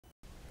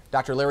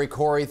Dr. Larry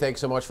Corey,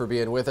 thanks so much for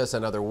being with us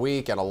another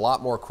week, and a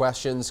lot more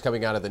questions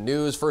coming out of the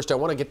news. First, I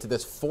want to get to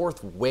this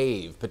fourth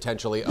wave,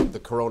 potentially, of the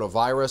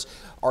coronavirus.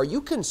 Are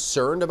you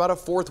concerned about a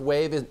fourth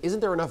wave?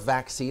 Isn't there enough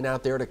vaccine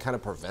out there to kind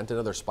of prevent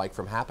another spike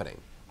from happening?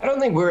 I don't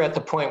think we're at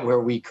the point where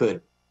we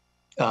could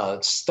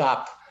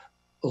stop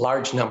a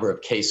large number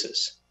of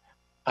cases.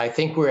 I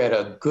think we're at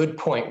a good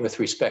point with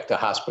respect to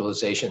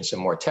hospitalizations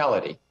and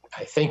mortality.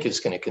 I think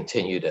is going to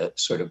continue to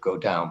sort of go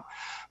down.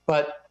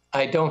 But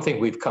I don't think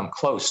we've come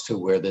close to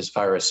where this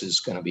virus is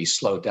going to be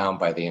slowed down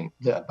by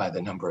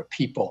the number of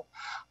people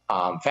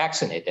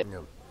vaccinated. Yeah.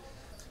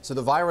 So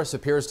the virus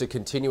appears to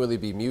continually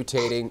be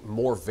mutating,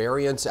 more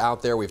variants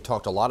out there. We've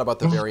talked a lot about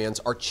the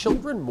variants. Are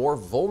children more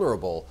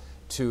vulnerable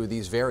to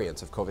these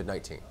variants of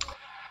COVID-19?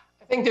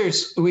 I think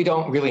we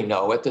don't really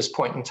know at this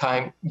point in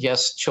time.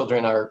 Yes,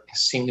 children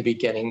seem to be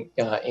getting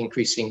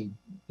increasing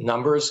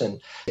numbers, and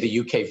the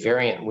UK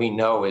variant we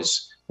know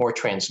is more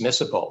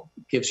transmissible,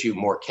 gives you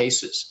more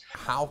cases.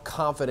 How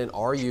confident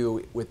are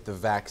you with the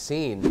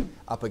vaccine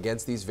up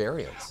against these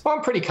variants? Well,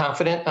 I'm pretty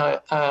confident.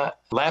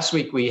 Last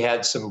week we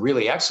had some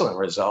really excellent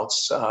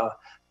results,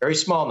 very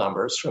small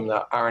numbers from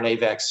the RNA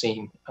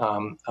vaccine,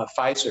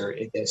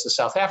 Pfizer against the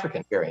South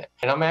African variant.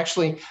 And I'm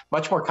actually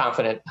much more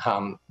confident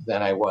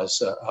than I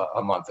was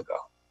a month ago.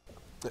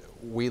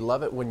 We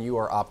love it when you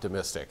are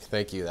optimistic.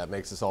 Thank you. That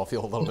makes us all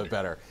feel a little bit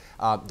better.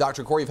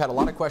 Dr. Corey, you've had a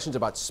lot of questions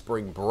about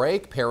spring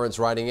break. Parents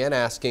writing in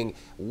asking,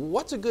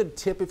 what's a good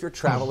tip if you're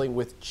traveling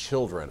with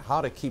children? How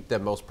to keep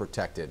them most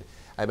protected?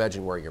 I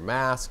imagine wearing your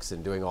masks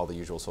and doing all the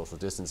usual social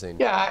distancing.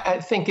 Yeah,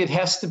 I think it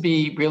has to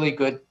be really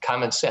good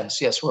common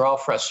sense. Yes, we're all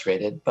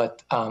frustrated,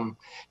 but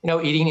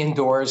eating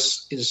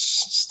indoors is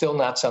still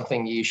not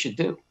something you should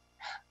do.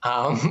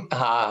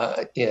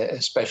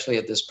 Especially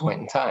at this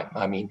point in time.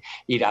 I mean,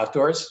 eat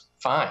outdoors,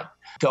 fine.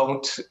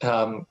 Don't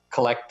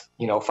collect,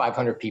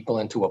 500 people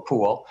into a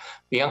pool.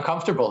 Be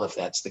uncomfortable if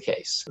that's the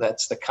case.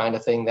 That's the kind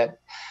of thing that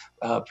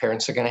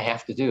parents are going to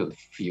have to do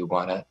if you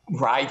want to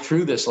ride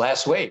through this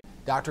last wave.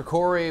 Dr.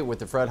 Corey with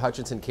the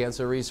Hutchinson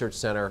Cancer Research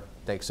Center,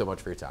 thanks so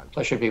much for your time.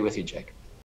 Pleasure to be with you, Jake.